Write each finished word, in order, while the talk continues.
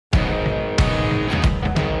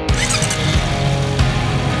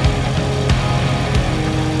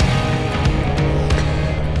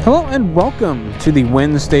Hello and welcome to the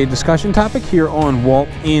Wednesday discussion topic here on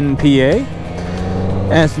WaltInPA.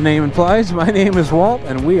 As the name implies, my name is Walt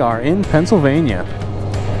and we are in Pennsylvania.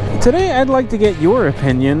 Today I'd like to get your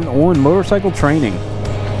opinion on motorcycle training.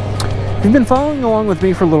 If you've been following along with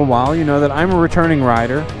me for a little while, you know that I'm a returning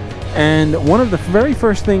rider, and one of the very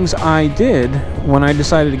first things I did when I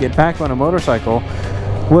decided to get back on a motorcycle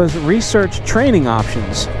was research training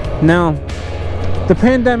options. Now, the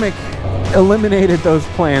pandemic eliminated those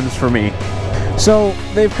plans for me, so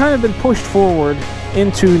they've kind of been pushed forward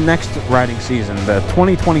into next riding season, the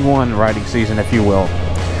 2021 riding season, if you will.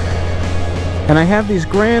 And I have these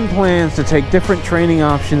grand plans to take different training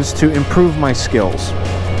options to improve my skills.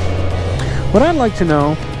 What I'd like to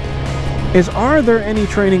know is, are there any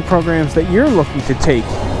training programs that you're looking to take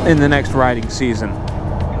in the next riding season?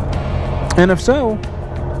 And if so,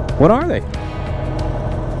 what are they?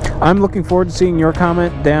 I'm looking forward to seeing your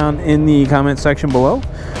comment down in the comment section below.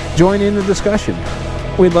 Join in the discussion.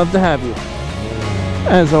 We'd love to have you.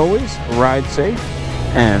 As always, ride safe,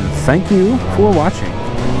 and thank you for watching.